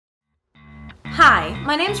Hi,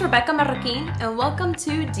 my name is Rebecca Marroquin and welcome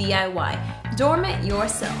to DIY, Dorm It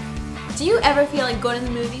Yourself. Do you ever feel like going to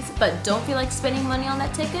the movies but don't feel like spending money on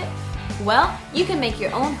that ticket? Well, you can make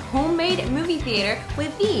your own homemade movie theater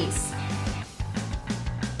with these.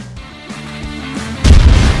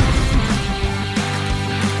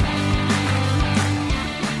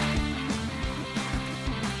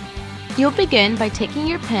 You'll begin by taking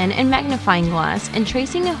your pen and magnifying glass and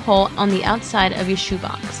tracing a hole on the outside of your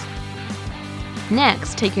shoebox.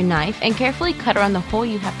 Next, take your knife and carefully cut around the hole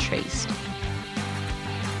you have traced.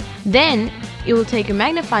 Then, you will take your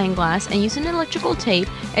magnifying glass and use an electrical tape,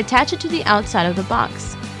 attach it to the outside of the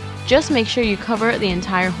box. Just make sure you cover the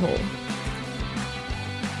entire hole.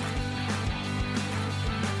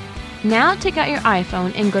 Now take out your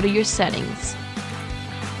iPhone and go to your settings.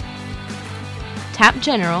 Tap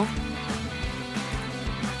General,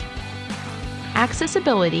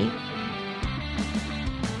 Accessibility,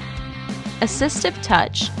 Assistive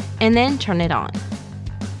Touch, and then turn it on.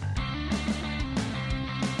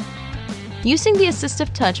 Using the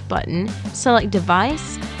Assistive Touch button, select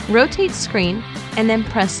Device, rotate Screen, and then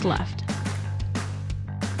press left.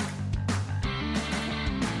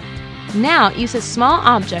 Now use a small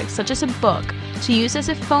object such as a book to use as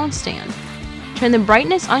a phone stand. Turn the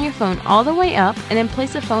brightness on your phone all the way up and then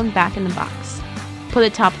place the phone back in the box. Put the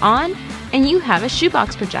top on and you have a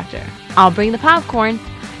shoebox projector. I'll bring the popcorn.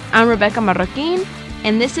 I'm Rebecca Marroquin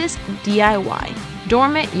and this is DIY,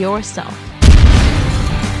 Dorm It Yourself.